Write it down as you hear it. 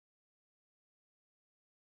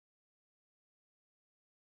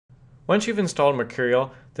Once you've installed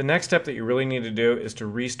Mercurial, the next step that you really need to do is to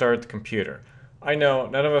restart the computer. I know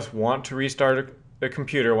none of us want to restart a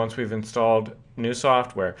computer once we've installed new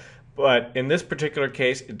software, but in this particular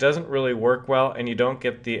case it doesn't really work well, and you don't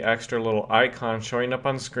get the extra little icon showing up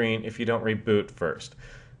on the screen if you don't reboot first.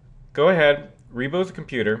 Go ahead, reboot the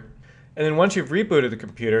computer, and then once you've rebooted the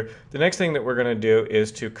computer, the next thing that we're going to do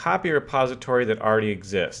is to copy a repository that already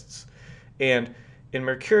exists. And in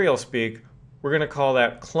Mercurial speak, we're going to call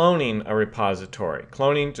that cloning a repository.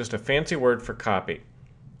 Cloning, just a fancy word for copy.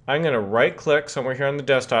 I'm going to right click somewhere here on the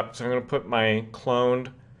desktop, so I'm going to put my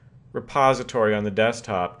cloned repository on the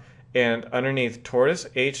desktop, and underneath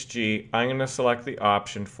TortoiseHg I'm going to select the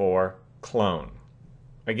option for clone.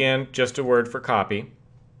 Again, just a word for copy.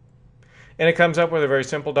 And it comes up with a very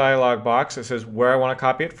simple dialog box that says where I want to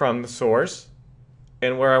copy it from, the source,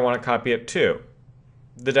 and where I want to copy it to,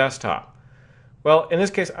 the desktop. Well, in this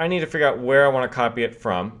case, I need to figure out where I want to copy it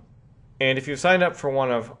from. And if you've signed up for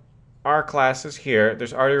one of our classes here,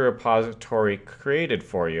 there's already a repository created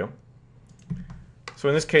for you. So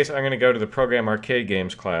in this case, I'm going to go to the Program Arcade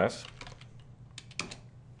Games class.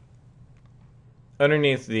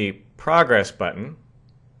 Underneath the Progress button,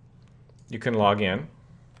 you can log in.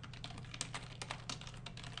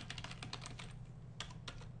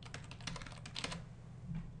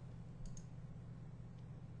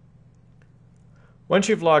 Once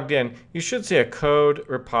you've logged in, you should see a code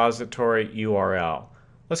repository URL.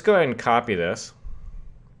 Let's go ahead and copy this.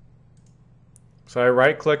 So I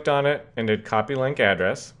right-clicked on it and did copy link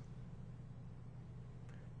address.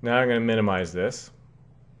 Now I'm going to minimize this.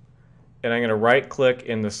 And I'm going to right-click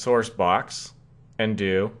in the source box and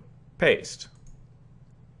do paste.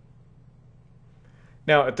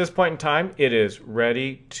 Now at this point in time, it is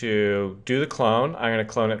ready to do the clone. I'm going to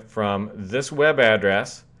clone it from this web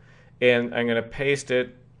address, and I'm going to paste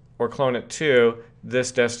it or clone it to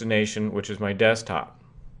this destination, which is my desktop.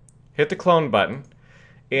 Hit the clone button,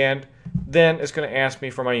 and then it's going to ask me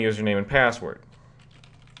for my username and password.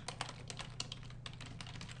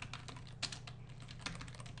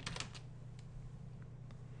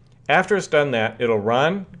 After it's done that, it'll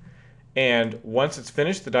run, and once it's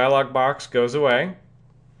finished, the dialog box goes away.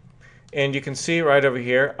 And you can see right over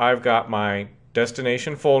here, I've got my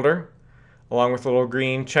destination folder along with a little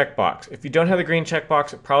green checkbox. If you don't have the green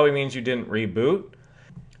checkbox, it probably means you didn't reboot.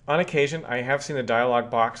 On occasion, I have seen the dialog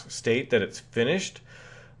box state that it's finished,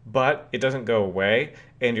 but it doesn't go away,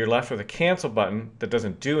 and you're left with a cancel button that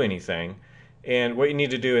doesn't do anything. And what you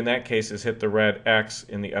need to do in that case is hit the red X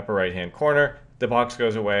in the upper right hand corner, the box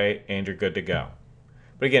goes away, and you're good to go.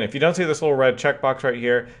 But again, if you don't see this little red checkbox right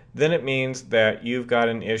here, then it means that you've got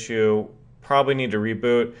an issue, probably need to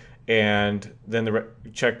reboot, and then the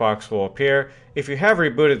checkbox will appear. If you have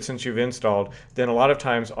rebooted since you've installed, then a lot of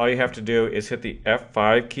times all you have to do is hit the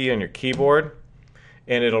F5 key on your keyboard,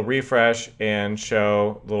 and it'll refresh and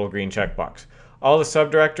show the little green checkbox. All the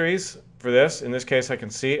subdirectories for this, in this case I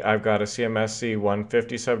can see I've got a CMSC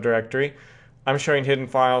 150 subdirectory. I'm showing hidden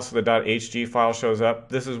files, so the .hg file shows up.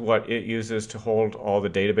 This is what it uses to hold all the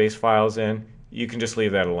database files in. You can just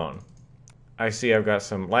leave that alone. I see I've got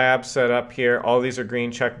some labs set up here. All these are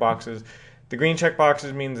green checkboxes. The green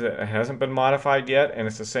checkboxes means that it hasn't been modified yet, and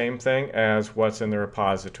it's the same thing as what's in the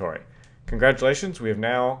repository. Congratulations, we have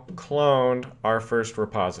now cloned our first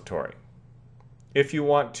repository. If you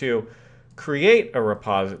want to create a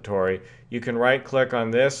repository, you can right-click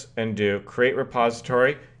on this and do Create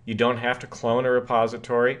Repository. You don't have to clone a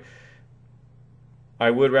repository.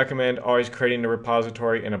 I would recommend always creating a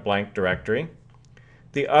repository in a blank directory.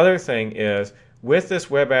 The other thing is, with this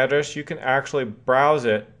web address, you can actually browse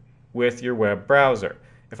it with your web browser.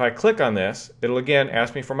 If I click on this, it'll again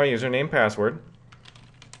ask me for my username and password.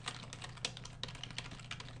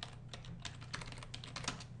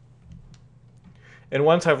 And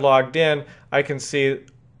once I've logged in, I can see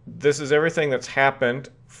this is everything that's happened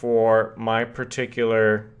for my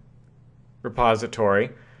particular repository.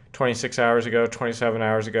 26 hours ago, 27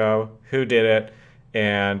 hours ago, who did it,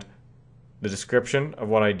 and the description of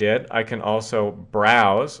what I did. I can also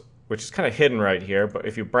browse, which is kind of hidden right here, but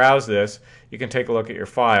if you browse this, you can take a look at your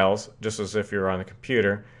files, just as if you were on the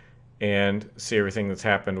computer, and see everything that's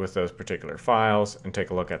happened with those particular files and take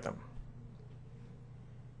a look at them.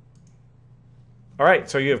 Alright,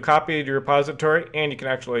 so you have copied your repository, and you can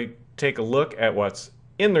actually take a look at what's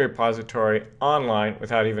in the repository online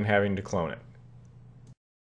without even having to clone it.